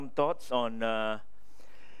thoughts on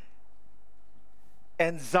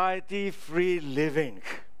anxiety-free living.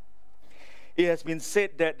 It has been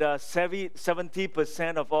said that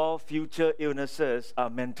 70% of all future illnesses are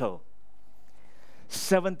mental.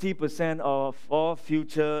 70% of all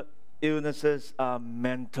future illnesses are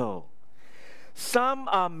mental. Some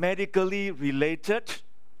are medically related,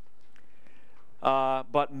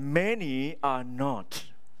 but many are not.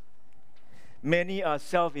 Many are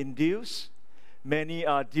self-induced. Many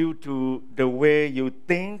are due to the way you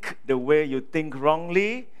think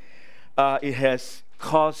wrongly. It has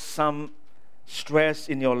caused some stress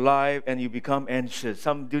in your life and you become anxious.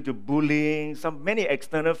 Some due to bullying, many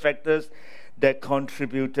external factors that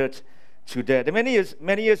contributed to that. Many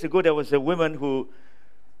years ago, there was a woman who,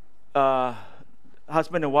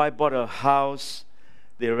 husband and wife bought a house.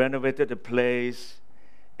 They renovated the place.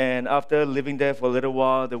 And after living there for a little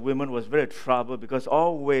while, the woman was very troubled because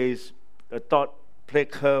always the thought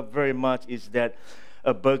plagued her very much is that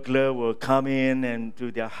a burglar will come in and to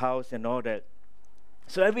their house and all that.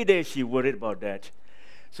 So every day she worried about that.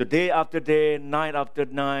 So day after day, night after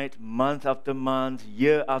night, month after month,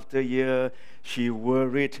 year after year, she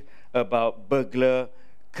worried about burglar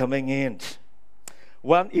coming in.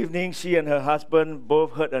 One evening, she and her husband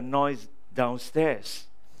both heard a noise downstairs.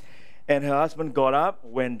 And her husband got up,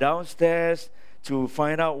 went downstairs to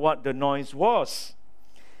find out what the noise was.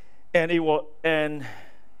 And it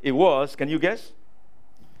was, can you guess?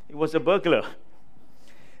 It was a burglar.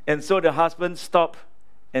 And so the husband stopped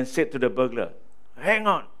and said to the burglar, "Hang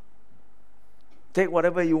on. Take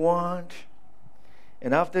whatever you want.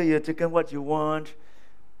 And after you've taken what you want,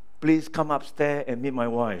 please come upstairs and meet my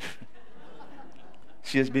wife.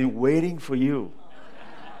 She has been waiting for you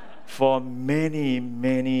for many,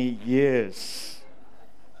 many years."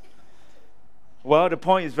 Well, the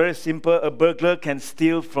point is very simple. A burglar can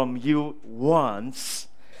steal from you once,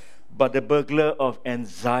 but the burglar of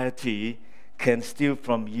anxiety can steal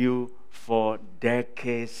from you for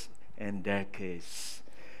decades and decades.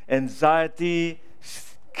 Anxiety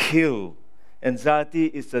kills. Anxiety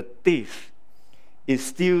is a thief. It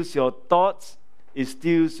steals your thoughts. It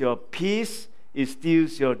steals your peace. It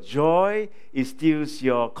steals your joy. It steals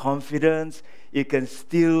your confidence. It can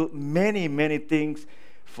steal many, many things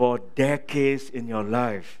for decades in your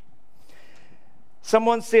life.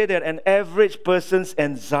 Someone said that an average person's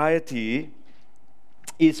anxiety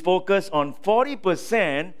is focused on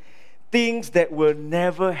 40% things that will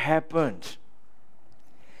never happen,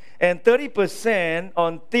 and 30%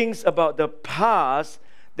 on things about the past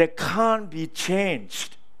that can't be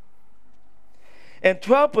changed, and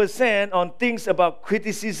 12% on things about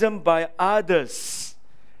criticism by others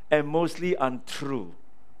and mostly untrue.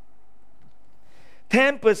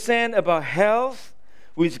 10% about health,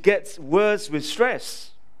 which gets worse with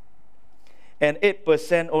stress, and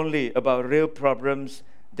 8% only about real problems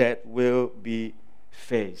that will be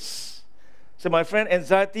faced. So my friend,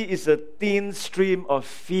 anxiety is a thin stream of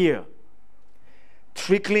fear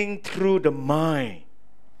trickling through the mind.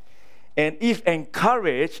 And if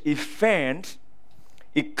encouraged, if fanned,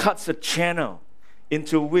 it cuts a channel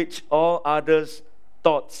into which all others'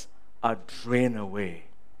 thoughts are drained away.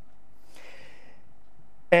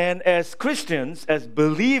 And as Christians, as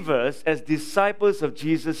believers, as disciples of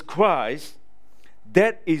Jesus Christ,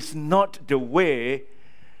 that is not the way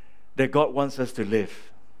that God wants us to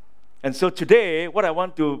live. And so today, what I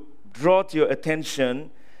want to draw to your attention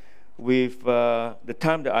with the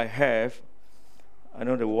time that I have, I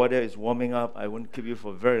know the water is warming up. I won't keep you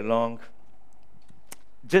for very long.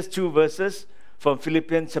 Just two verses from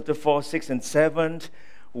Philippians chapter 4, 6, and 7,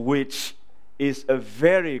 which is a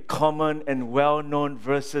very common and well-known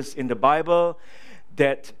verses in the Bible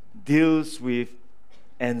that deals with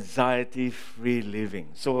anxiety-free living.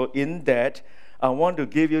 So in that, I want to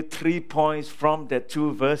give you 3 points from that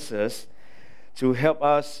two verses to help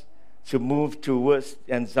us to move towards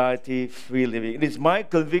anxiety-free living. It is my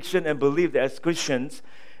conviction and belief that as Christians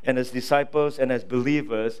and as disciples and as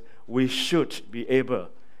believers, we should be able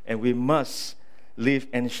and we must live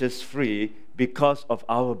anxious-free because of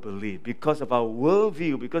our belief, because of our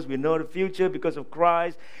worldview, because we know the future, because of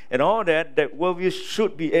Christ and all that worldview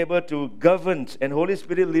should be able to govern, and Holy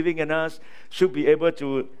Spirit living in us should be able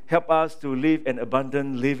to help us to live an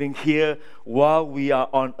abundant living here while we are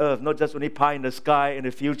on earth, not just only pie in the sky in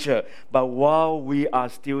the future, but while we are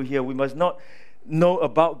still here. We must not know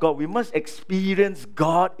about God. We must experience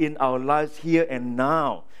God in our lives here and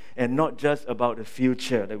now. and not just about the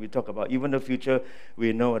future that we talk about. Even the future,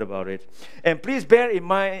 we know about it. And please bear in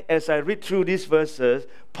mind, as I read through these verses,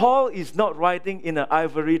 Paul is not writing in an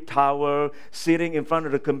ivory tower, sitting in front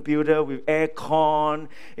of the computer with air con,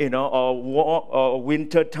 or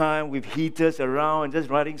winter time with heaters around, and just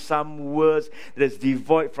writing some words that's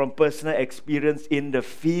devoid from personal experience in the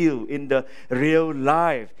field, in the real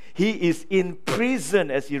life. He is in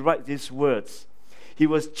prison as he writes these words. He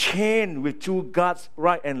was chained with 2 guards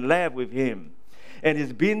right and left with him. And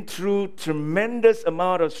he's been through tremendous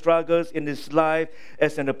amount of struggles in his life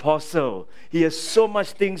as an apostle. He has so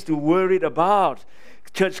much things to worry about.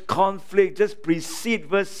 Church conflict just precede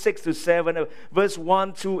verse 6 to 7. Verse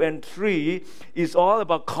 1, 2, and 3 is all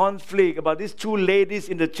about conflict, about these 2 ladies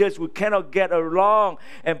in the church who cannot get along.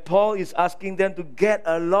 And Paul is asking them to get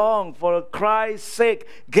along. For Christ's sake,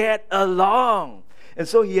 get along. And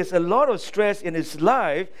so he has a lot of stress in his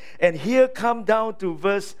life. And here come down to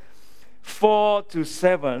verse 4 to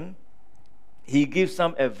 7. He gives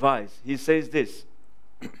some advice. He says this.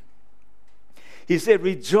 He said,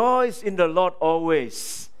 rejoice in the Lord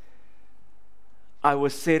always. I will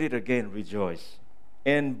say it again, rejoice.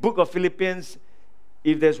 In book of Philippians,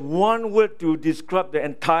 if there's one word to describe the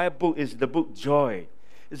entire book, it's the book joy.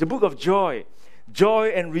 It's a book of joy. Joy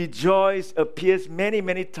and rejoice appears many,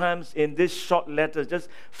 many times in this short letter, just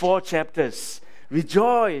 4 chapters.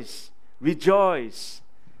 Rejoice, rejoice.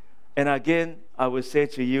 And again, I will say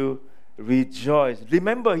to you, rejoice.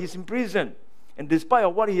 Remember, he's in prison. And despite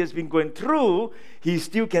of what he has been going through, he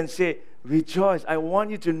still can say, rejoice. I want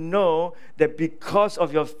you to know that because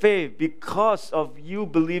of your faith, because of you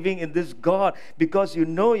believing in this God, because you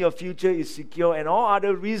know your future is secure and all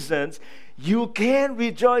other reasons, you can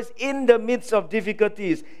rejoice in the midst of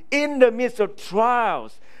difficulties, in the midst of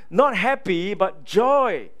trials. Not happy, but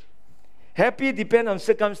joy. Happy depends on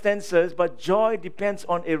circumstances, but joy depends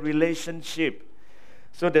on a relationship.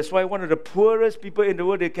 So that's why one of the poorest people in the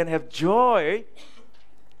world, they can have joy,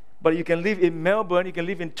 but you can live in Melbourne, you can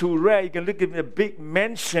live in Tourette, you can live in a big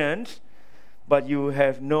mansion, but you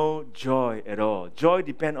have no joy at all. Joy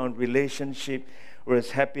depends on relationship,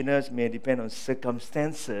 whereas happiness may depend on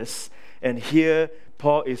circumstances. And here,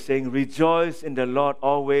 Paul is saying, rejoice in the Lord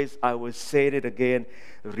always. I will say it again,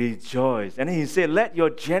 rejoice. And he said, let your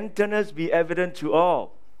gentleness be evident to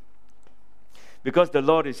all, because the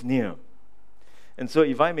Lord is near. And so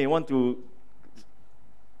if I may want to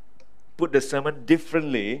put the sermon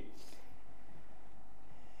differently,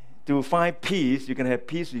 to find peace, you can have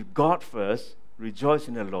peace with God first, rejoice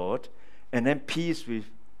in the Lord, and then peace with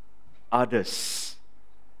others.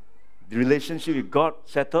 The relationship with God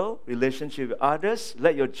settle, relationship with others,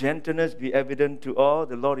 let your gentleness be evident to all,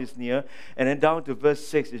 the Lord is near. And then down to verse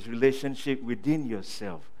 6 is relationship within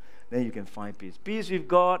yourself. Then you can find peace. Peace with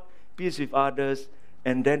God, peace with others,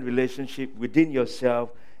 and then relationship within yourself,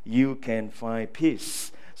 you can find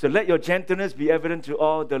peace. So let your gentleness be evident to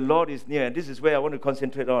all, the Lord is near. And this is where I want to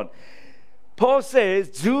concentrate on. Paul says,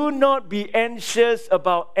 do not be anxious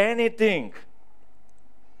about anything.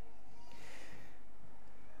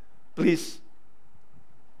 Please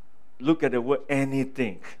look at the word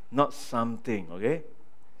anything, not something, okay?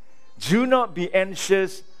 Do not be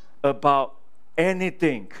anxious about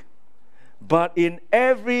anything, but in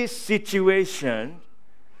every situation,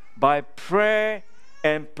 by prayer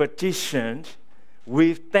and petition,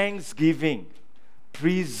 with thanksgiving,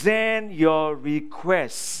 present your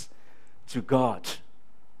requests to God.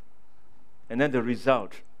 And then the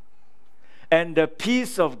result. And the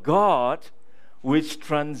peace of God, which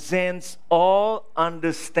transcends all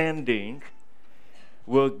understanding,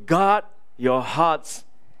 will guard your hearts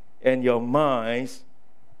and your minds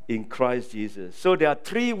in Christ Jesus. So there are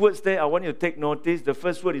 3 words there I want you to take notice. The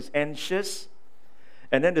first word is anxious.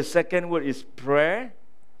 And then the second word is prayer.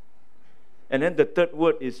 And then the third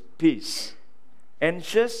word is peace.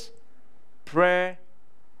 Anxious, prayer,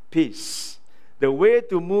 peace. The way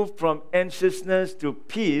to move from anxiousness to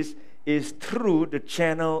peace is through the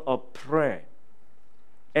channel of prayer.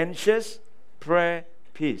 Anxious, prayer,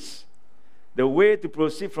 peace. The way to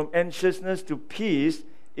proceed from anxiousness to peace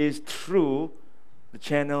is through the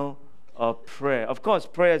channel of prayer. Of course,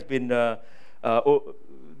 prayer has been, the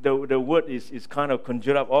word is kind of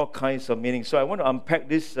conjured up all kinds of meanings. So I want to unpack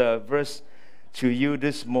this verse to you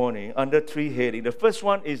this morning under 3 headings. The first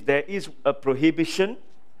one is there is a prohibition.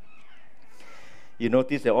 You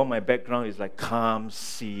notice that all my background is like calm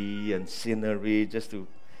sea and scenery, just to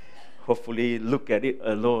hopefully look at it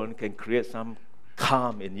alone can create some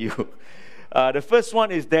calm in you. The first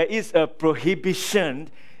one is there is a prohibition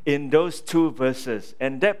in those 2 verses.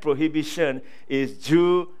 And that prohibition is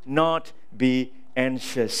do not be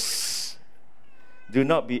anxious. Do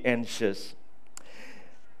not be anxious.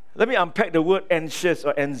 Let me unpack the word anxious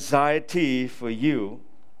or anxiety for you.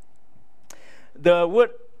 The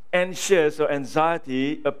word anxious or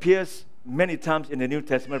anxiety appears many times in the New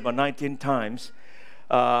Testament, about 19 times.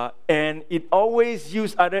 And it always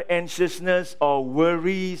uses either anxiousness or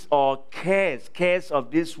worries or cares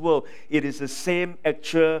of this world. It is the same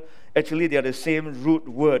actually they are the same root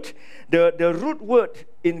word. The root word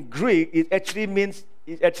in Greek,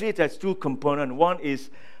 it has two components. One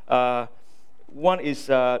is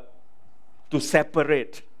to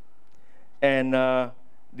separate, and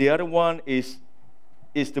the other one is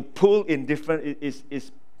to pull in different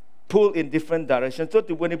directions. So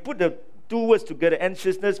when you put the two words together,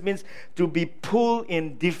 anxiousness means to be pulled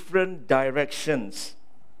in different directions.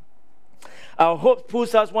 Our hope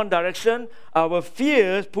pulls us one direction, our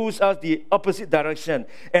fears pulls us the opposite direction,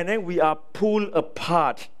 and then we are pulled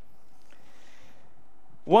apart.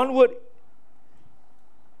 One word.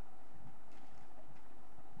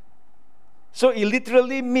 So it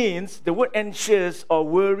literally means the word anxious or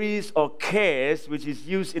worries or cares, which is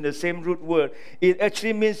used in the same root word, it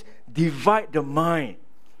actually means divide the mind.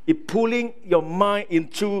 It pulling your mind in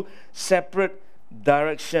two separate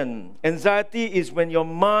directions. Anxiety is when your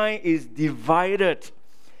mind is divided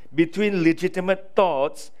between legitimate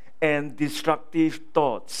thoughts and destructive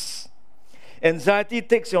thoughts. Anxiety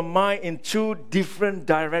takes your mind in two different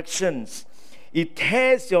directions. It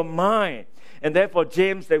tears your mind. And therefore,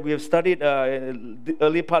 James, that we have studied in the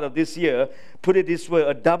early part of this year, put it this way: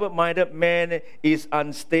 a double-minded man is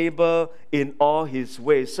unstable in all his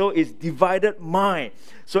ways. So it's divided mind.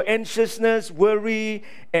 So anxiousness, worry,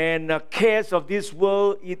 and cares of this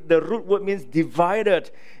world, the root word means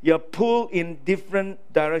divided. You're pulled in different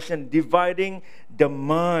directions, dividing the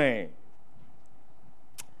mind.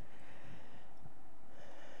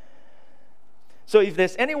 So if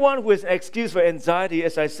there's anyone who has an excuse for anxiety,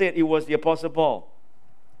 as I said, it was the Apostle Paul.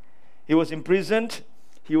 He was imprisoned.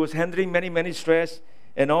 He was handling many stress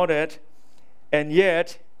and all that. And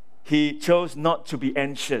yet, he chose not to be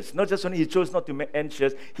anxious. Not just only he chose not to be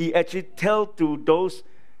anxious, he actually told to those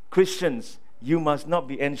Christians, you must not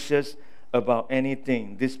be anxious about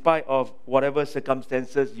anything, despite of whatever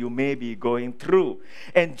circumstances you may be going through.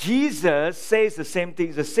 And Jesus says the same thing.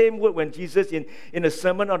 It's the same word when Jesus in the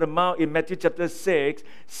Sermon on the Mount in Matthew chapter 6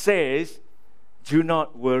 says, do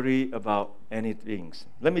not worry about anything.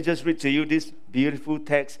 Let me just read to you this beautiful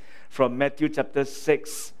text from Matthew chapter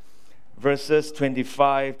 6, verses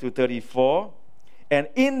 25 to 34. And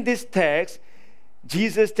in this text,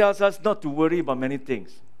 Jesus tells us not to worry about many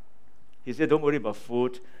things. He said, don't worry about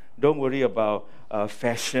food. Don't worry about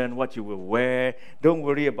fashion, what you will wear. Don't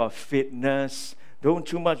worry about fitness. Don't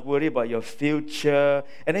too much worry about your future.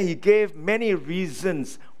 And then he gave many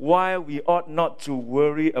reasons why we ought not to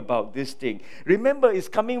worry about this thing. Remember, it's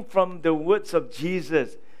coming from the words of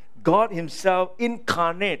Jesus. God himself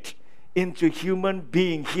incarnate into human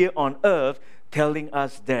being here on earth, telling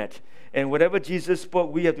us that. And whatever Jesus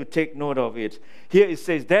spoke, we have to take note of it. Here it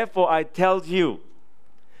says, therefore I tell you,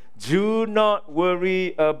 do not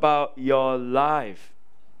worry about your life,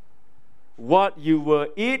 what you will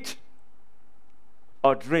eat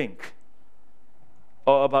or drink,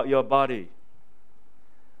 or about your body,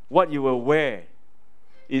 what you will wear.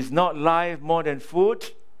 Is not life more than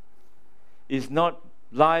food? Is not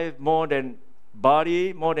life more than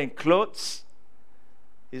body, more than clothes?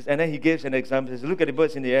 And then he gives an example. He says, look at the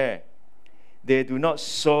birds in the air. They do not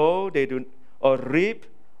sow, or reap,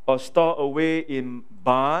 or store away in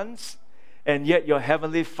barns, and yet your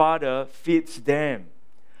heavenly Father feeds them.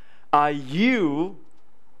 Are you,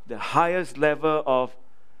 the highest level of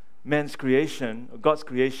man's creation, God's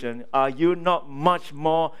creation, are you not much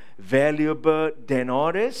more valuable than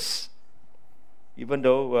all this? Even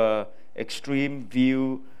though extreme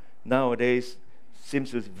view nowadays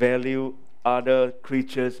seems to value other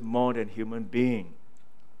creatures more than human beings.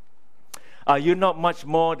 Are you not much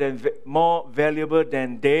more valuable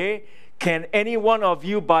than they? Can any one of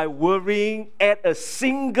you, by worrying, add a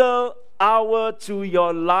single hour to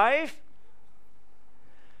your life?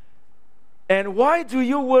 And why do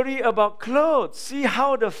you worry about clothes? See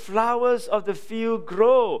how the flowers of the field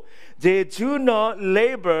grow. They do not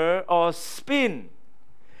labor or spin.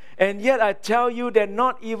 And yet I tell you that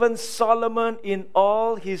not even Solomon in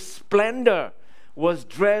all his splendor was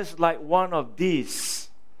dressed like one of these.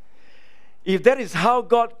 If that is how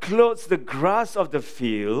God clothes the grass of the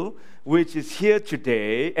field, which is here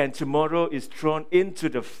today and tomorrow is thrown into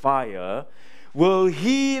the fire, will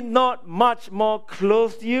he not much more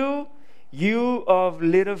clothe you, you of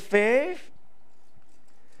little faith?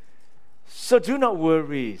 So do not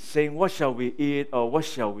worry, saying, what shall we eat, or what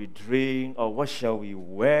shall we drink, or what shall we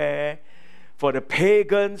wear? For the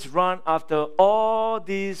pagans run after all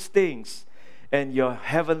these things, and your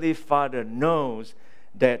heavenly Father knows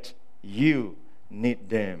that you need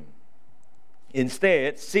them.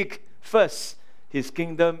 Instead, seek first His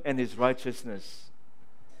kingdom and His righteousness,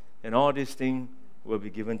 and all these things will be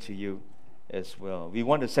given to you as well. We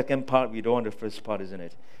want the second part, we don't want the first part, isn't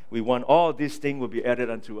it? We want all these things will be added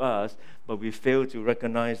unto us, but we fail to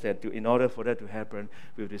recognize that in order for that to happen,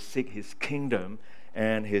 we have to seek His kingdom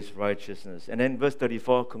and His righteousness. And then verse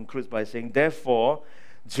 34 concludes by saying, therefore,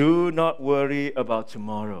 do not worry about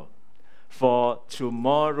tomorrow, for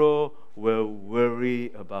tomorrow will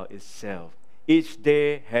worry about itself. Each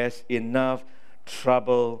day has enough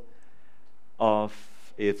trouble of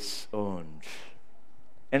its own.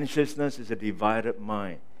 Anxiousness is a divided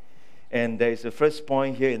mind. And there is a first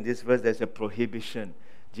point here in this verse, there's a prohibition.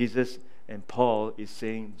 Jesus and Paul is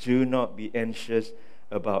saying, do not be anxious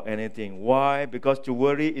about anything. Why? Because to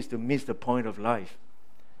worry is to miss the point of life.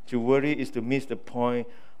 To worry is to miss the point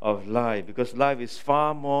of life, because life is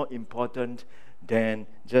far more important than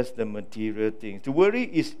just the material things. To worry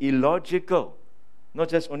is illogical. Not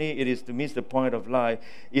just only it is to miss the point of life,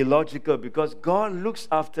 illogical, because God looks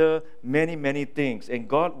after many, many things, and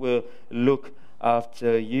God will look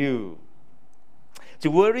after you. To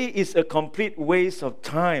worry is a complete waste of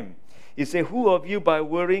time. He said, who of you by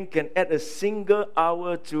worrying can add a single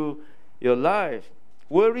hour to your life?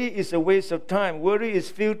 Worry is a waste of time. Worry is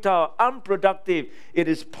futile, unproductive. It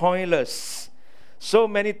is pointless. So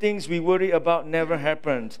many things we worry about never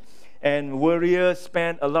happened. And worriers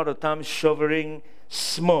spend a lot of time showering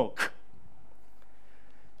smoke.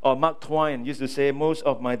 Or Mark Twain used to say, most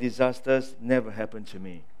of my disasters never happened to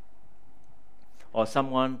me. Or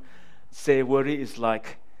someone say worry is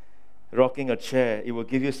like rocking a chair. It will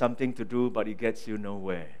give you something to do, but it gets you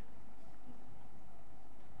nowhere.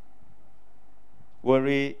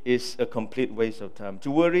 Worry is a complete waste of time.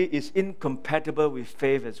 To worry is incompatible with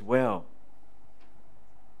faith as well.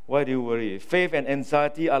 Why do you worry? Faith and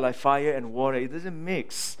anxiety are like fire and water. It doesn't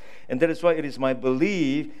mix. And that is why it is my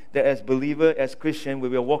belief that as believer, as Christian,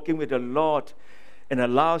 when we are walking with the Lord and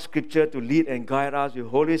allow Scripture to lead and guide us, with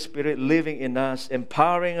Holy Spirit living in us,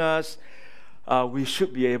 empowering us,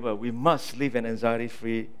 we must live an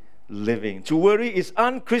anxiety-free living. To worry is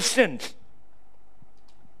unchristian.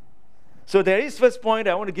 So there is first point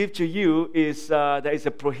I want to give to you is there is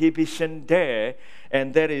a prohibition there,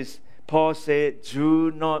 and that is Paul said, do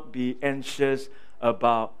not be anxious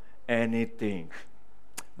about anything.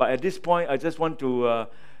 But at this point, I just want to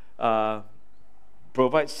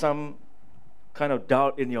provide some kind of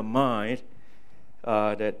doubt in your mind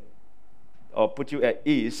or put you at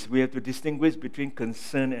ease. We have to distinguish between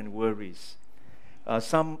concern and worries.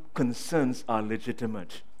 Some concerns are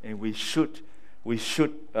legitimate, and we should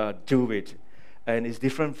do it. And it's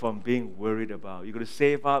different from being worried about. You've got to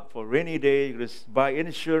save up for rainy day. You've got to buy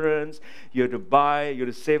insurance. You have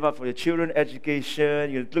to save up for your children's education.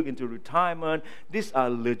 You have to look into retirement. These are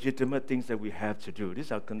legitimate things that we have to do.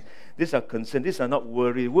 These are concerns. These are not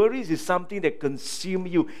worries. Worries is something that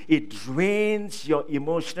consumes you. It drains your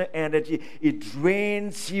emotional energy. It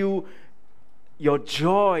drains you. Your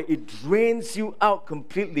joy, it drains you out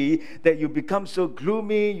completely that you become so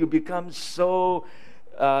gloomy, you become so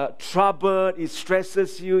troubled, it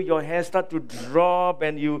stresses you, your hair starts to drop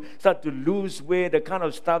and you start to lose weight, the kind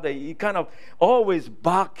of stuff that it kind of always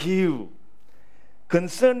bugs you.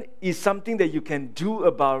 Concern is something that you can do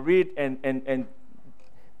about it,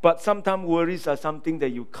 but sometimes worries are something that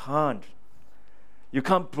you can't. You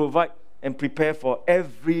can't provide and prepare for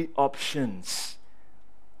every options.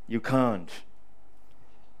 You can't.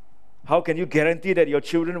 How can you guarantee that your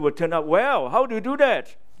children will turn out well? How do you do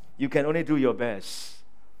that? You can only do your best.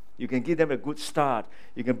 You can give them a good start.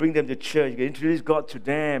 You can bring them to church. You can introduce God to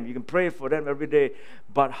them. You can pray for them every day.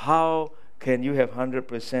 But how can you have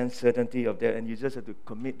 100% certainty of that? And you just have to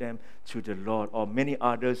commit them to the Lord, or many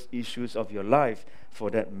other issues of your life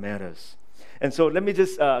for that matters. And so let me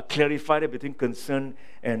just clarify that between concern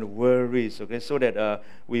and worries, okay, so that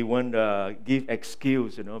we won't give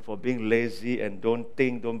excuse, for being lazy and don't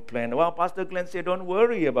think, don't plan. Well, Pastor Glenn said, don't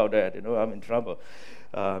worry about that, I'm in trouble.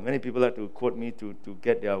 Many people like to quote me to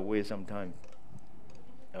get their way sometimes.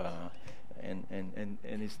 And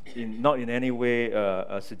it's not in any way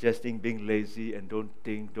suggesting being lazy and don't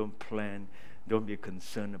think, don't plan, don't be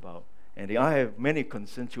concerned about. And I have many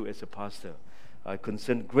concerns too as a pastor. I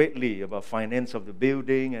concern greatly about finance of the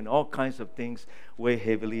building, and all kinds of things weigh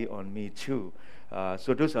heavily on me too.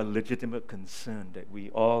 So those are legitimate concerns that we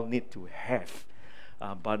all need to have.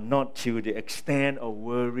 but not to the extent of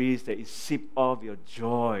worries that it sip off your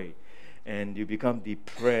joy, and you become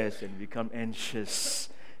depressed and become anxious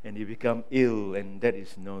and you become ill, and that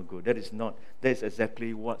is no good. That is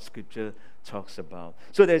exactly what Scripture talks about.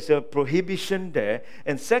 So there's a prohibition there.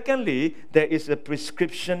 And secondly, there is a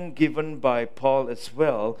prescription given by Paul as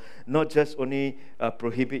well, not just only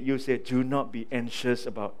prohibit you, say, do not be anxious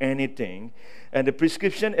about anything. And the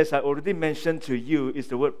prescription, as I already mentioned to you, is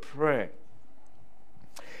the word prayer.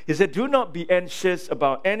 He said, do not be anxious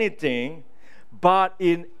about anything, but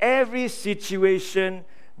in every situation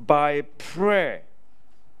by prayer.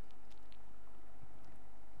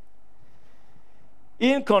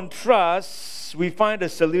 In contrast, we find a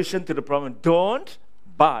solution to the problem. Don't,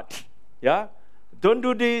 but. Yeah? Don't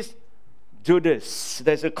do this, do this.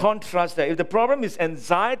 There's a contrast there. If the problem is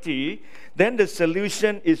anxiety, then the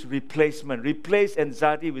solution is replacement. Replace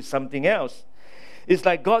anxiety with something else. It's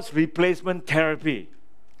like God's replacement therapy.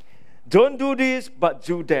 Don't do this, but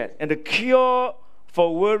do that. And the cure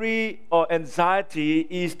for worry or anxiety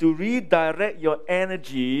is to redirect your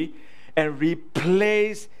energy and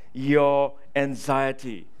replace your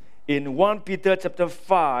anxiety. In 1 Peter chapter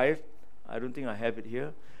 5, I don't think I have it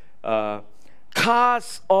here,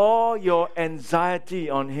 cast all your anxiety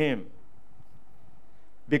on Him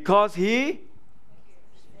because He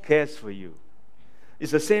cares for you.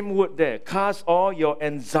 It's the same word there. Cast all your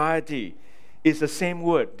anxiety. It's the same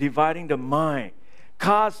word, dividing the mind.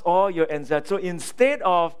 Cast all your anxiety. So instead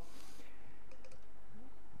of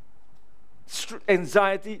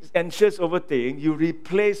anxiety, anxious over things, you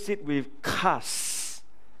replace it with cast.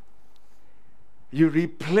 You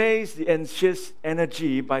replace the anxious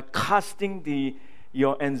energy by casting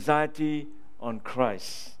your anxiety on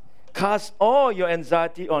Christ. Cast all your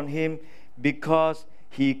anxiety on Him because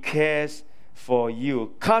He cares for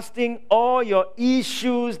you. Casting all your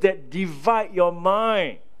issues that divide your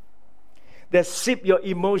mind, that sip your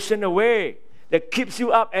emotion away, that keeps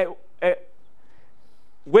you up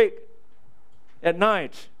wake at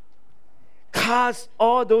night. Cast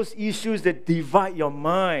all those issues that divide your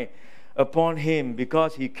mind upon Him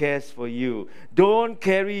because He cares for you. Don't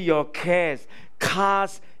carry your cares.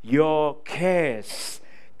 Cast your cares.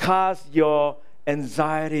 Cast your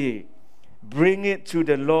anxiety. Bring it to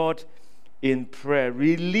the Lord in prayer.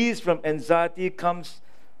 Release from anxiety comes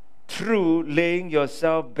through laying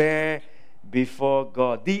yourself bare before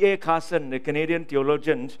God. D.A. Carson, the Canadian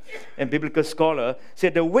theologian and biblical scholar,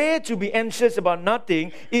 said the way to be anxious about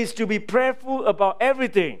nothing is to be prayerful about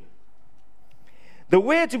everything. The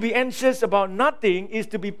way to be anxious about nothing is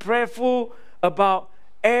to be prayerful about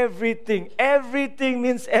everything. Everything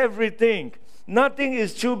means everything. Nothing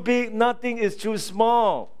is too big, nothing is too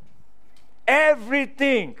small.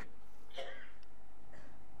 Everything.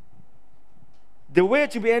 The way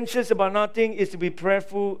to be anxious about nothing is to be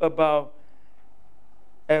prayerful about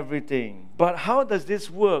everything. But how does this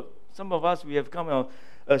work? Some of us, we have come out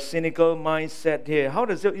a cynical mindset here. How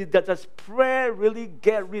does prayer really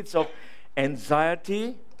get rid of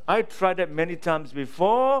anxiety? I tried that many times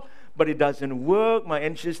before, but it doesn't work. My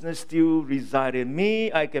anxiousness still resides in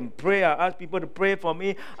me. I can pray. I ask people to pray for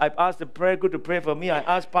me. I've asked the prayer group to pray for me. I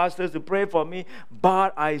ask pastors to pray for me,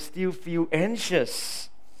 but I still feel anxious.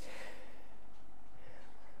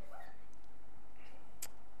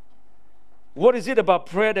 What is it about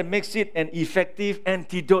prayer that makes it an effective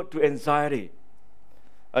antidote to anxiety?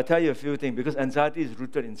 I'll tell you a few things, because anxiety is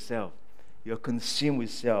rooted in self. You're consumed with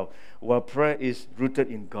self, while prayer is rooted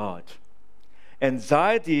in God.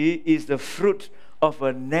 Anxiety is the fruit of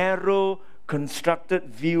a narrow, constructed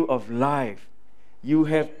view of life. You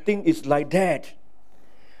think it's like that.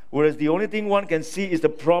 Whereas the only thing one can see is the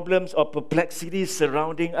problems or perplexities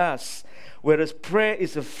surrounding us. Whereas prayer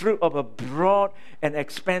is the fruit of a broad and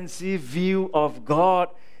expansive view of God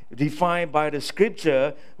defined by the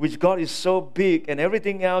Scripture, which God is so big, and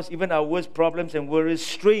everything else, even our worst problems and worries,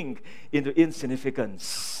 shrink into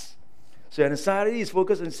insignificance. So anxiety is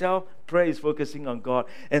focused on self, prayer is focusing on God.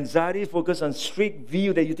 Anxiety is focused on strict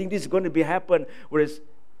view that you think this is going to happen, whereas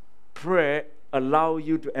prayer allows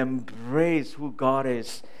you to embrace who God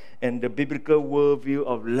is and the biblical worldview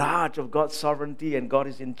of God's sovereignty, and God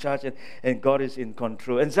is in charge and God is in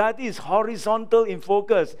control. Anxiety is horizontal in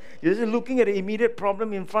focus. You're just looking at the immediate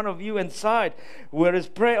problem in front of you and side. Whereas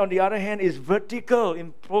prayer, on the other hand, is vertical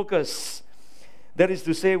in focus. That is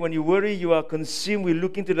to say, when you worry, you are consumed with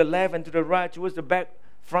looking to the left and to the right, towards the back,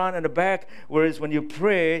 front and the back. Whereas when you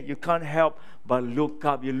pray, you can't help but look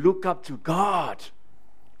up. You look up to God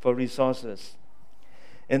for resources.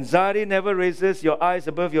 Anxiety never raises your eyes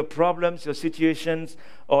above your problems, your situations,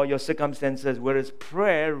 or your circumstances, whereas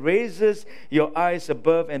prayer raises your eyes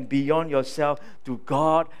above and beyond yourself to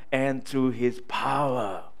God and to His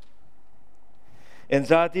power.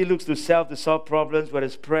 Anxiety looks to self to solve problems,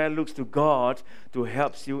 whereas prayer looks to God to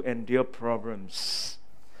help you endure problems.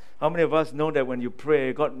 How many of us know that when you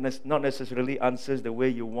pray, God not necessarily answers the way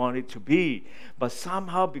you want it to be, but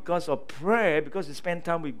somehow because of prayer, because you spend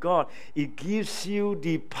time with God, it gives you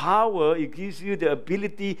the power, it gives you the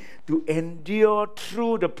ability to endure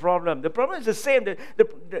through the problem. The problem is the same.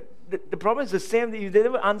 The problem is the same that you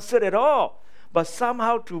never answered at all. But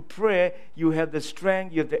somehow through prayer, you have the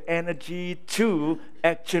strength, you have the energy to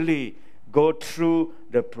actually go through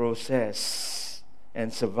the process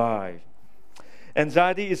and survive.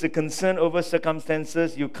 Anxiety is a concern over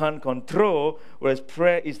circumstances you can't control, whereas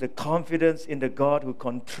prayer is the confidence in the God who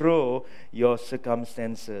controls your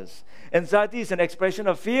circumstances. Anxiety is an expression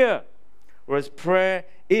of fear, whereas prayer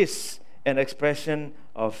is an expression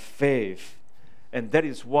of faith. And that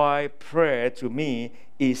is why prayer, to me,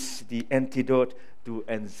 is the antidote to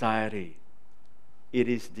anxiety. It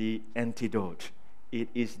is the antidote. It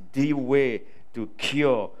is the way to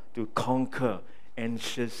cure, to conquer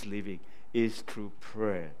anxious living, is through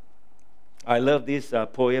prayer. I love these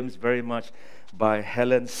poems very much by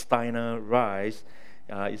Helen Steiner Rice.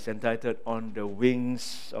 It's entitled On the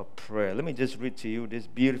Wings of Prayer. Let me just read to you this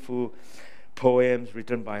beautiful poems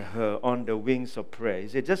written by her on the wings of prayer. He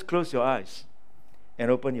said, just close your eyes and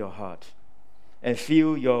open your heart and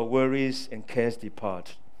feel your worries and cares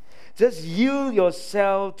depart. Just yield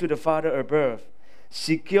yourself to the Father above,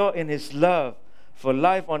 secure in His love, for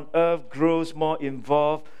life on earth grows more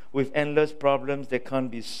involved with endless problems that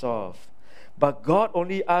can't be solved. But God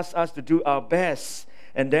only asks us to do our best,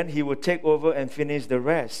 and then He will take over and finish the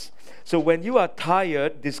rest. So when you are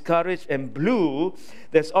tired, discouraged, and blue,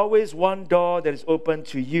 there's always one door that is open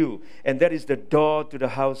to you, and that is the door to the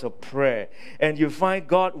house of prayer. And you find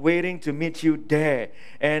God waiting to meet you there.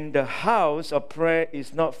 And the house of prayer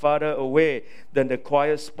is not farther away than the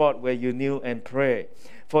quiet spot where you kneel and pray.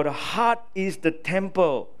 For the heart is the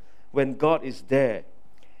temple when God is there.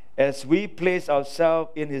 As we place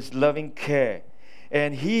ourselves in His loving care,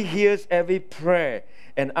 and He hears every prayer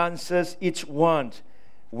and answers each one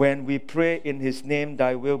when we pray in His name,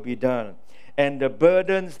 Thy will be done. And the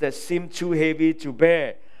burdens that seem too heavy to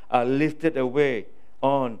bear are lifted away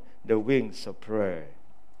on the wings of prayer.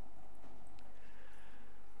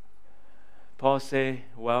 Paul say,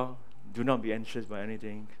 well, do not be anxious by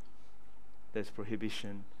anything. That's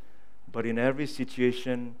prohibition. But in every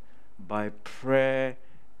situation, by prayer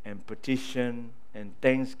and petition and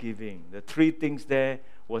thanksgiving. The three things there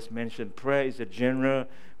was mentioned. Prayer is a general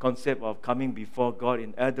concept of coming before God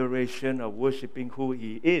in adoration, of worshiping who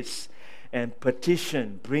He is. And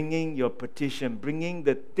petition, bringing your petition, bringing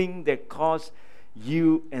the thing that causes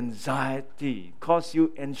you anxiety, causes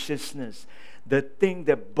you anxiousness, the thing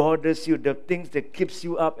that bothers you, the things that keeps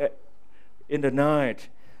you up in the night,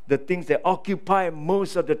 the things that occupy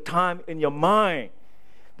most of the time in your mind.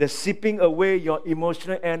 The sipping away your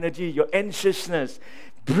emotional energy, your anxiousness.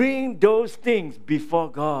 Bring those things before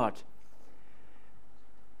God.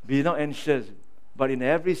 Be not anxious, but in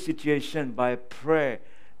every situation by prayer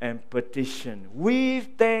and petition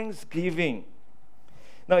with thanksgiving.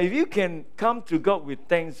 Now, if you can come to God with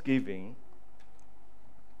thanksgiving,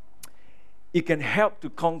 it can help to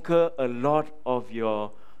conquer a lot of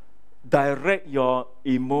direct your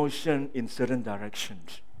emotion in certain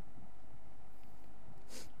directions.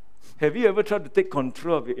 Have you ever tried to take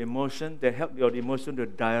control of your emotion, that help your emotion to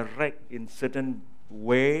direct in certain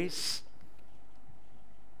ways?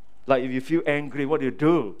 Like if you feel angry, what do you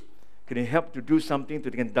do? Can you help to do something to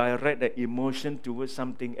direct that emotion towards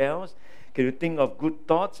something else? Can you think of good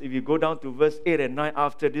thoughts? If you go down to verse 8 and 9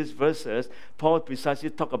 after these verses, Paul precisely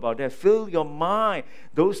talk about that. Fill your mind,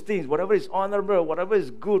 those things, whatever is honorable, whatever is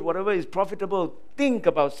good, whatever is profitable, think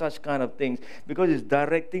about such kind of things, because it's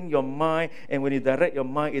directing your mind, and when you direct your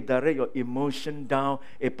mind, it directs your emotion down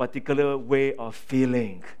a particular way of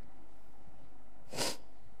feeling.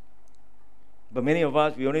 But many of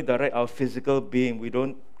us, we only direct our physical being. We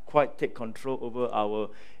don't quite take control over our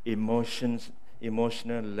emotional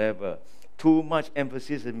level. Too much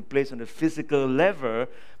emphasis is placed on the physical level,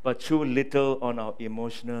 but too little on our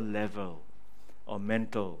emotional level or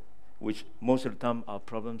mental, which most of the time our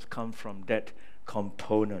problems come from that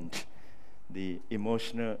component, the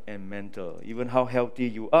emotional and mental. Even how healthy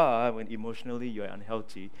you are, when emotionally you are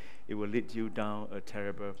unhealthy, it will lead you down a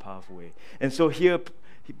terrible pathway. And so here,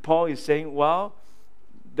 Paul is saying, well,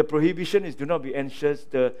 the prohibition is do not be anxious.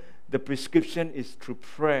 The prescription is through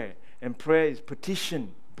prayer. And prayer is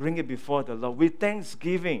petition. bring it before the Lord with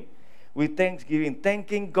thanksgiving. With thanksgiving,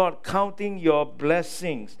 thanking God, counting your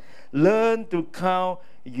blessings. Learn to count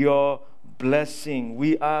your blessing.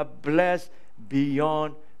 We are blessed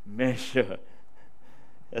beyond measure,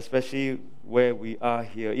 especially where we are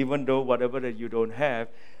here. Even though whatever that you don't have,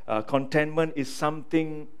 contentment is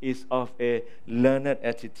of a learned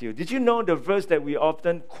attitude. Did you know the verse that we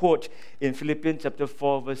often quote in Philippians chapter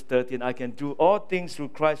 4, verse 13? I can do all things through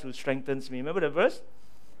Christ who strengthens me. Remember the verse?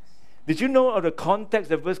 Did you know of the context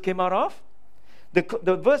the verse came out of?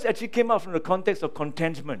 The verse actually came out from the context of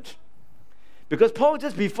contentment. Because Paul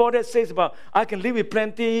just before that says about, I can live with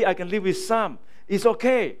plenty, I can live with some. It's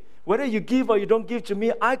okay. Whether you give or you don't give to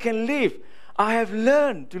me, I can live. I have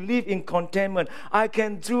learned to live in contentment. I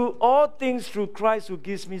can do all things through Christ who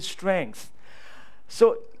gives me strength.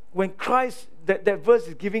 So when Christ, that verse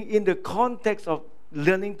is giving in the context of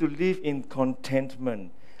learning to live in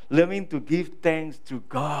contentment. Learning to give thanks to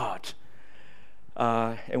God.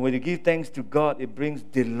 And when you give thanks to God, it brings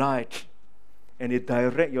delight. And it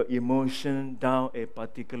directs your emotion down a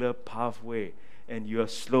particular pathway. And you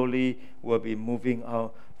slowly will be moving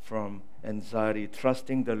out from anxiety,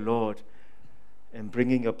 trusting the Lord and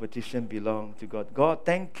bringing your petition belong to God. God,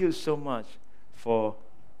 thank you so much for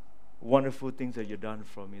wonderful things that you've done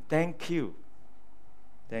for me. Thank you.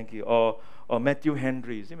 Thank you. Or Matthew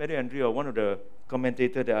Henry. See, Matthew Henry, or one of the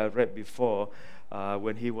commentators that I read before,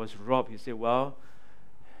 when he was robbed, he said, well,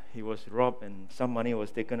 he was robbed and some money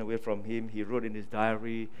was taken away from him. He wrote in his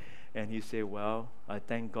diary and he said, well, I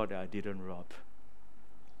thank God that I didn't rob.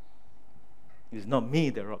 It's not me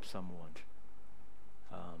that robbed someone.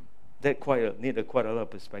 That need quite a lot of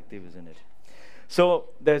perspective, isn't it? So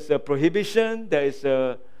there's a prohibition, there is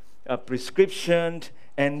a prescription,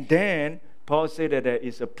 and then Paul said that there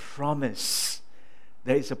is a promise.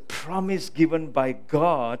 There is a promise given by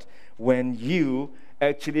God when you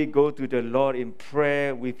actually go to the Lord in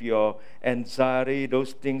prayer with your anxiety,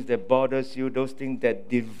 those things that bothers you, those things that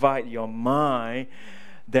divide your mind.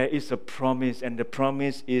 There is a promise, and the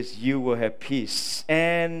promise is you will have peace.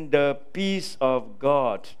 And the peace of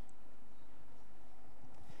God.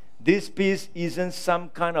 This peace isn't some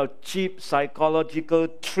kind of cheap psychological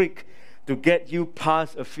trick to get you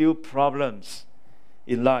past a few problems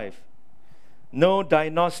in life. No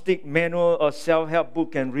diagnostic manual or self-help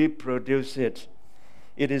book can reproduce it.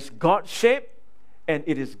 It is God-shaped and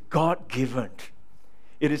it is God-given.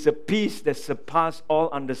 It is a peace that surpasses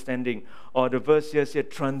all understanding. Or the verse here says,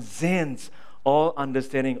 transcends all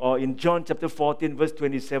understanding. Or in John chapter 14, verse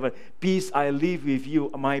 27, peace I leave with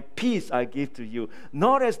you, my peace I give to you.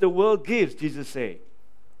 Not as the world gives, Jesus said.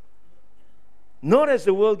 Not as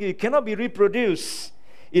the world gives. It cannot be reproduced.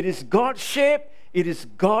 It is God-shaped. It is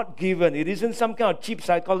God-given. It isn't some kind of cheap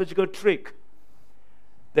psychological trick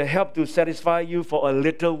that helps to satisfy you for a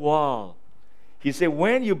little while. He said,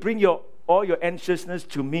 when you bring all your anxiousness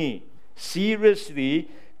to me, seriously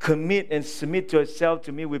commit and submit yourself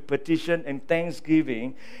to me with petition and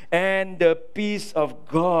thanksgiving, and the peace of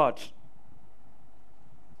God.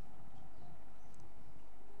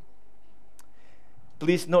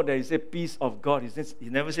 Please note that he said peace of God. He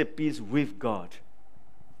never said peace with God,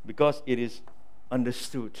 because it is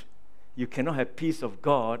understood. You cannot have peace of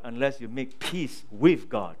God unless you make peace with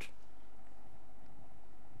God.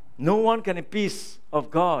 No one can have peace of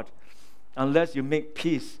God unless you make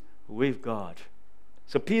peace with God.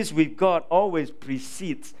 So peace with God always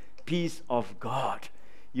precedes peace of God.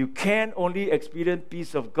 You can only experience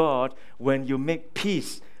peace of God when you make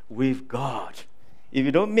peace with God. If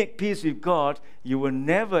you don't make peace with God, you will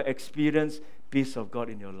never experience peace of God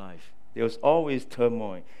in your life. There's always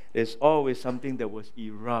turmoil. There's always something that will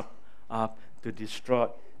erupt up to destroy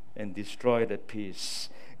that peace.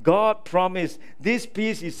 God promised this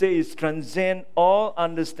peace, he says, transcend all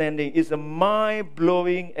understanding. It's a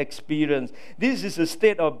mind-blowing experience. This is a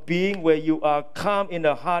state of being where you are calm in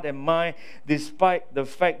the heart and mind despite the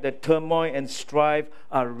fact that turmoil and strife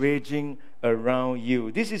are raging around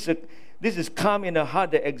you. This is calm in the heart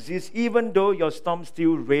that exists even though your storm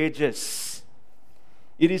still rages.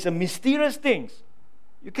 It is a mysterious thing.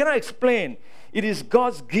 You cannot explain. It is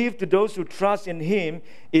God's gift to those who trust in Him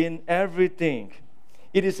in everything.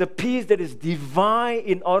 It is a peace that is divine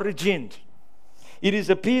in origin. It is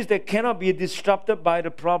a peace that cannot be disrupted by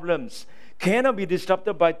the problems, cannot be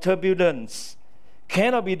disrupted by turbulence,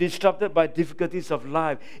 cannot be disrupted by difficulties of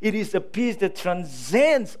life. It is a peace that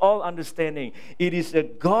transcends all understanding. It is a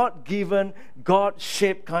God-given,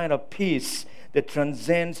 God-shaped kind of peace that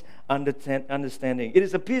transcends understanding. It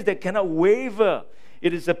is a peace that cannot waver.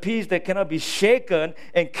 It is a peace that cannot be shaken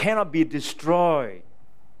and cannot be destroyed.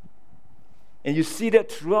 And you see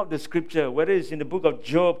that throughout the scripture, whether it's in the book of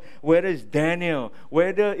Job, whether it's Daniel,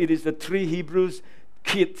 whether it is the 3 Hebrews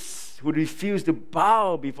kids who refused to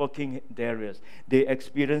bow before King Darius. They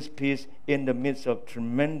experienced peace in the midst of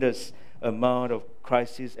tremendous amount of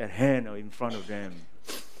crisis at hand or in front of them.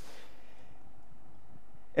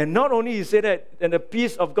 And not only he said that, and the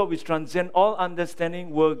peace of God which transcends all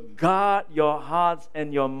understanding will guard your hearts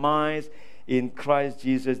and your minds in Christ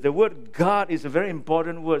Jesus. The word guard is a very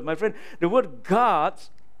important word. My friend, the word guard,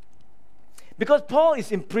 because Paul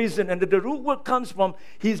is in prison, and the root word comes from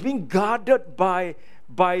he's being guarded by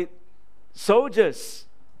soldiers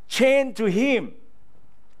chained to him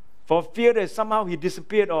for fear that somehow he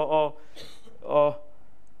disappeared or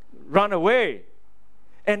run away.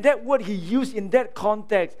 And that word he used in that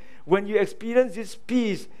context, when you experience this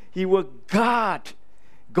peace, he will guard.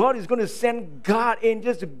 God is going to send guard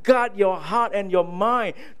angels to guard your heart and your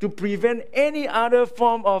mind to prevent any other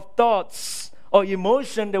form of thoughts or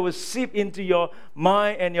emotion that will seep into your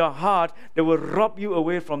mind and your heart that will rob you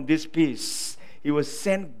away from this peace. He will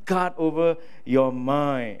send guard over your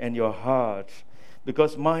mind and your heart,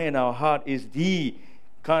 because mind and our heart is the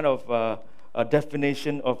kind of a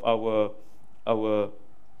definition of our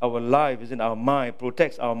life, is in our mind,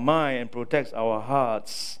 protects our mind and protects our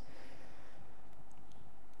hearts.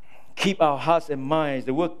 Keep our hearts and minds.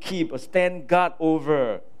 The word keep, stand guard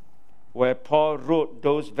over. Where Paul wrote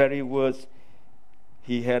those very words,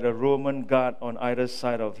 he had a Roman guard on either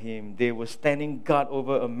side of him. They were standing guard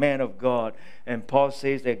over a man of God. And Paul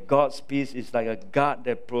says that God's peace is like a guard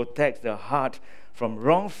that protects the heart from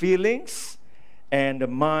wrong feelings and the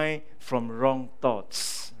mind from wrong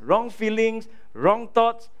thoughts. Wrong feelings, wrong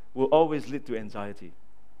thoughts will always lead to anxiety.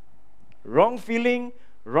 Wrong feeling,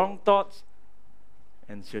 wrong thoughts,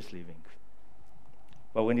 anxious living.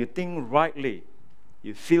 But when you think rightly,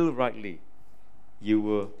 you feel rightly, you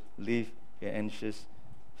will live an anxious,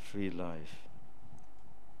 free life.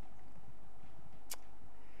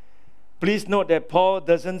 Please note that Paul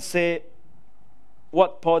doesn't say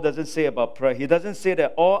about prayer. He doesn't say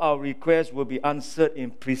that all our requests will be answered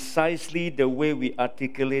in precisely the way we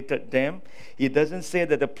articulated them. He doesn't say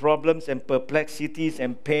that the problems and perplexities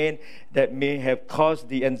and pain that may have caused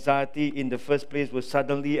the anxiety in the first place will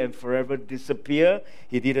suddenly and forever disappear.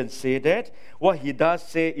 He didn't say that. What he does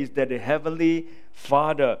say is that the Heavenly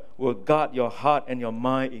Father will guard your heart and your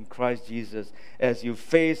mind in Christ Jesus as you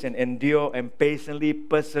face and endure and patiently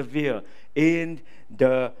persevere in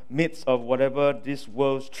the midst of whatever this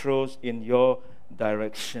world throws in your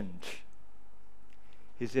direction.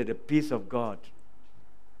 He said the peace of God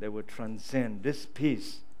that will transcend, this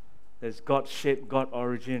peace that's God-shaped,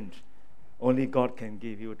 God-origined, only God can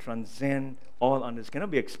give. He will transcend all understanding.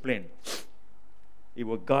 Cannot be explained. It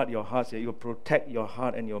will guard your heart. It will protect your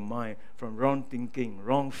heart and your mind from wrong thinking,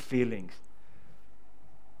 wrong feelings,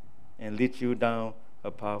 and lead you down a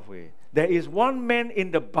pathway. There is one man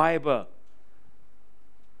in the Bible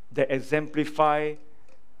that exemplify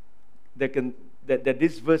that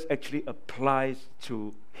this verse actually applies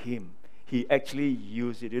to him. He actually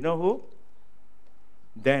used it. You know who?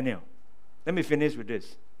 Daniel. Let me finish with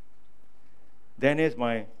this. Daniel is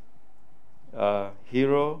my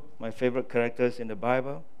hero, my favorite characters in the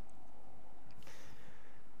Bible.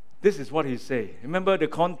 This is what he say. Remember, the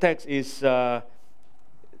context is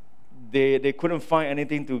they couldn't find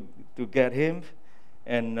anything to get him,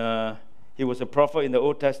 and he was a prophet in the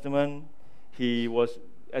Old Testament. He was,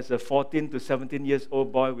 as a 14 to 17 years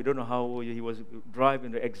old boy, we don't know how old he was, drive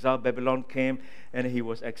into exile. Babylon came, and he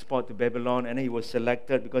was exported to Babylon, and he was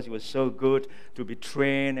selected because he was so good to be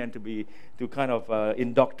trained and to kind of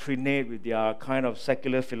indoctrinate with their kind of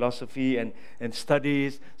secular philosophy and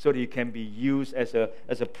studies, so that he can be used as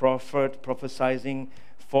a prophet, prophesying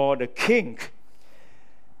for the king.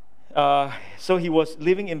 So he was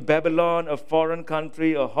living in Babylon, a foreign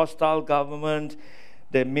country, a hostile government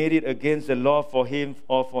that made it against the law for him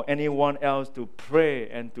or for anyone else to pray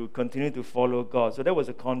and to continue to follow God. So that was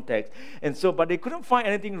the context. And so, but they couldn't find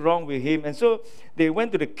anything wrong with him. And so they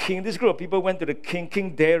went to the king. This group of people went to the king.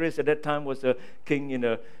 King Darius at that time was a king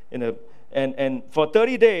and for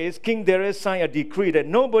 30 days, King Darius signed a decree that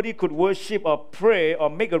nobody could worship or pray or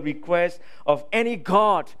make a request of any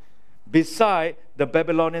god beside the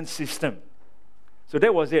Babylonian system. So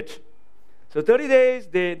that was it. So 30 days,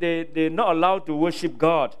 they're not allowed to worship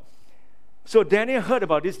God. So Daniel heard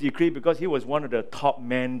about this decree because he was one of the top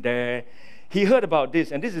men there. He heard about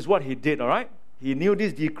this, and this is what he did, all right? He knew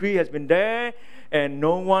this decree has been there, and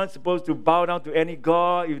no one's supposed to bow down to any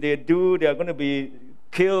god. If they do, they are going to be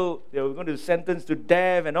killed. They were going to be sentenced to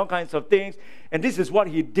death and all kinds of things. And this is what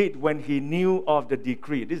he did when he knew of the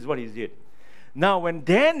decree. This is what he did. Now, when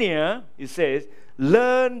Daniel, it says,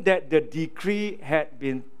 learned that the decree had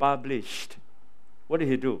been published, what did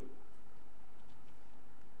he do?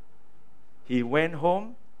 He went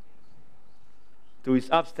home to his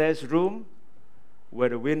upstairs room where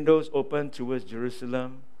the windows opened towards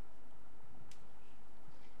Jerusalem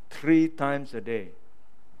 3 times a day.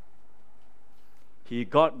 He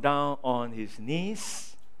got down on his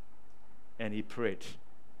knees and he prayed.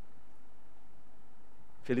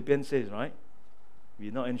 Philippians says, right?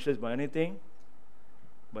 We're not anxious about anything,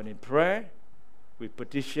 but in prayer, with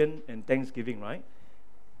petition and thanksgiving, right?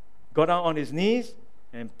 Got down on his knees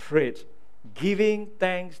and prayed, giving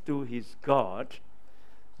thanks to his God,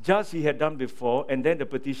 just he had done before. And then the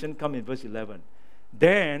petition comes in verse 11.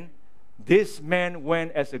 Then this man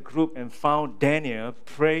went as a group and found Daniel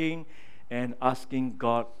praying and asking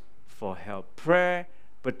God for help. Prayer,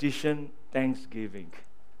 petition, thanksgiving.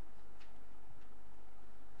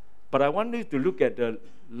 But I want you to look at the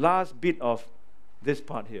last bit of this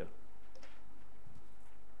part here.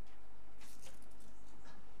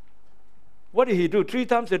 What did he do? 3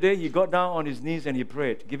 times a day he got down on his knees and he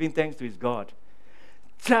prayed, giving thanks to his God,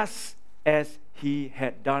 just as he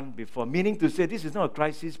had done before. Meaning to say, this is not a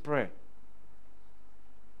crisis prayer.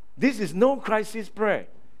 This is no crisis prayer.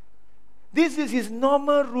 This is his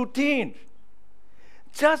normal routine.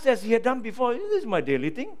 Just as he had done before. This is my daily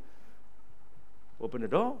thing. Open the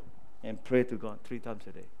door and pray to God 3 times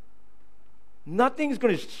a day. Nothing is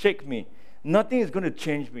going to shake me. Nothing is going to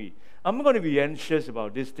change me. I'm not going to be anxious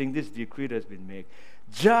about this thing, this decree that's been made.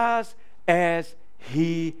 Just as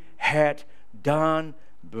he had done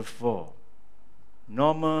before.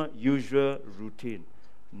 Normal, usual routine.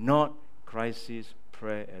 Not crisis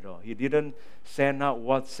prayer at all. He didn't send out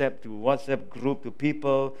WhatsApp group to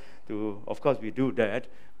people. Of course, we do that.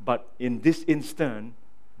 But in this instant,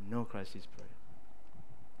 no crisis prayer.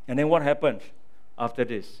 And then what happened after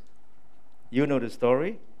this? You know the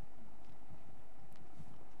story.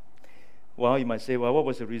 Well, you might say, well, what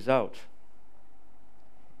was the result?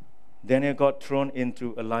 Daniel got thrown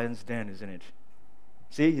into a lion's den, isn't it?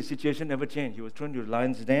 See, his situation never changed. He was thrown into a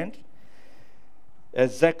lion's den.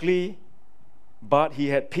 Exactly, but he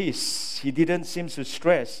had peace. He didn't seem to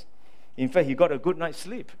stress. In fact, he got a good night's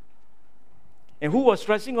sleep. And who was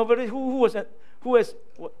stressing over it?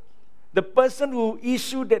 The person who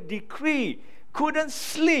issued that decree couldn't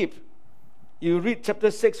sleep. You read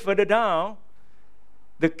chapter 6 further down,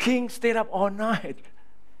 the king stayed up all night.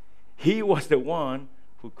 He was the one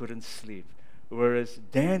who couldn't sleep. Whereas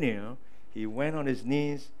Daniel, he went on his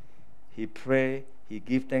knees, he prayed, he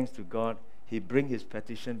gave thanks to God, he bring his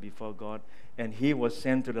petition before God, and he was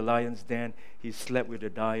sent to the lion's den. He slept with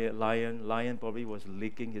the lion. Lion probably was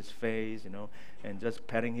licking his face, and just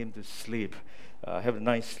patting him to sleep. Have a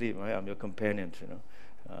nice sleep, right? I'm your companion,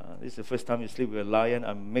 This is the first time you sleep with a lion.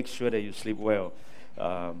 I make sure that you sleep well.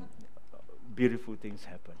 Beautiful things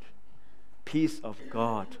happened. Peace of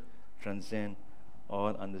God transcends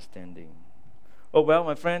all understanding. Oh, well,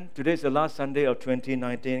 my friend, today is the last Sunday of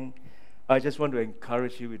 2019. I just want to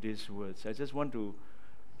encourage you with these words. I just want to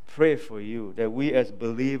pray for you that we as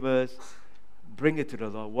believers bring it to the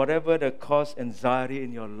Lord. Whatever that cause anxiety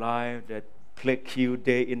in your life that plague you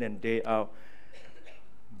day in and day out,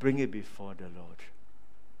 bring it before the Lord.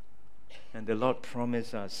 And the Lord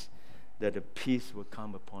promised us that the peace will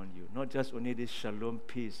come upon you. Not just only this shalom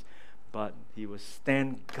peace, but He will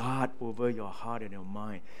stand guard over your heart and your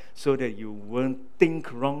mind so that you won't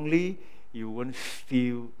think wrongly, you won't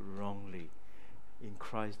feel wrongly in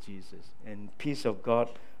Christ Jesus. And peace of God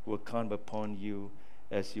will come upon you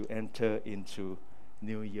as you enter into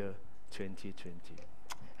New Year 2020.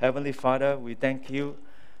 Heavenly Father, we thank you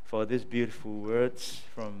for these beautiful words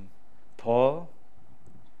from Paul.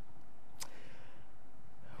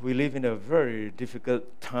 We live in a very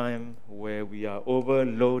difficult time where we are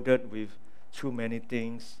overloaded with too many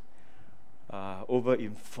things,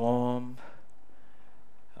 over-informed.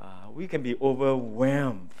 We can be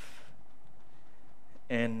overwhelmed,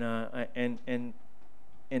 and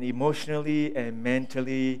emotionally and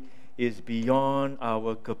mentally is beyond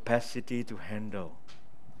our capacity to handle.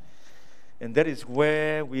 And that is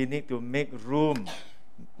where we need to make room,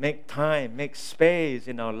 make time, make space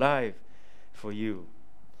in our life for you.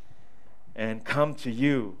 And come to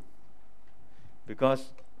you,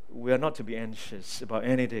 because we are not to be anxious about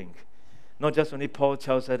anything. Not just only Paul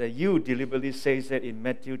tells us that you deliberately says that in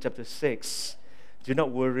Matthew chapter 6. Do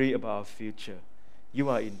not worry about our future. You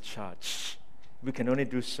are in charge. We can only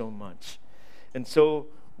do so much. And so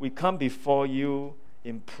we come before you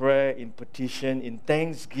in prayer, in petition, in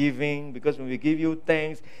thanksgiving, because when we give you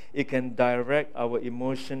thanks, it can direct our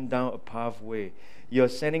emotion down a pathway. You're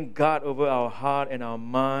sending God over our heart and our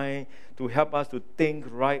mind to help us to think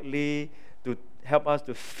rightly, to help us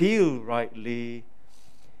to feel rightly,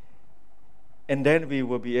 and then we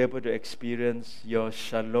will be able to experience your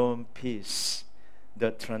shalom peace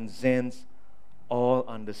that transcends all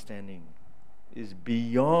understanding. It's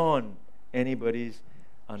beyond anybody's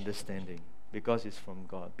understanding because it's from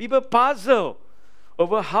God. People puzzle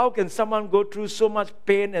over how can someone go through so much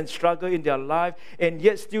pain and struggle in their life and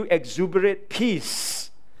yet still exuberate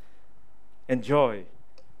peace and joy.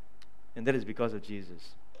 And that is because of Jesus.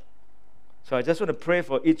 So I just want to pray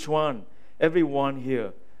for each one, everyone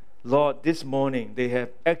here. Lord, this morning they have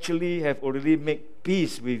already made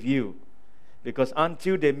peace with you. Because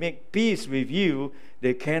until they make peace with you,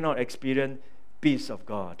 they cannot experience peace of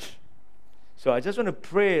God. So I just want to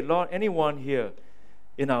pray, Lord, anyone here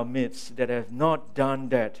in our midst that have not done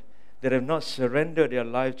that have not surrendered their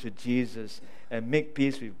life to Jesus and make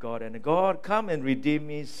peace with God. And God, come and redeem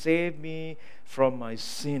me, save me from my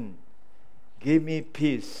sin. Give me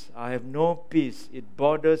peace. I have no peace. It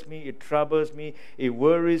bothers me. It troubles me. It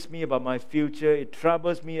worries me about my future. It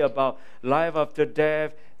troubles me about life after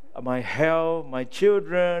death, my health, my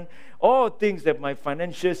children, all things that my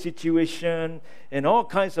financial situation, and all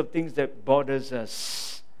kinds of things that bothers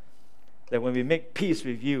us. That when we make peace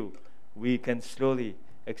with you, we can slowly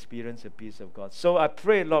experience the peace of God. So I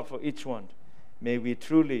pray, Lord, for each one. May we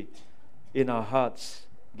truly, in our hearts,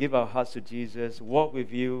 give our hearts to Jesus, walk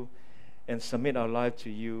with you, and submit our life to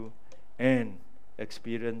you, and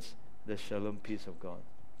experience the shalom peace of God.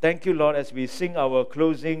 Thank you, Lord, as we sing our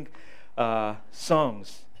closing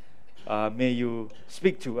songs. May you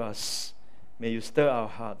speak to us. May you stir our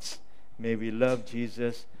hearts. May we love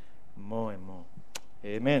Jesus more and more.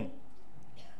 Amen.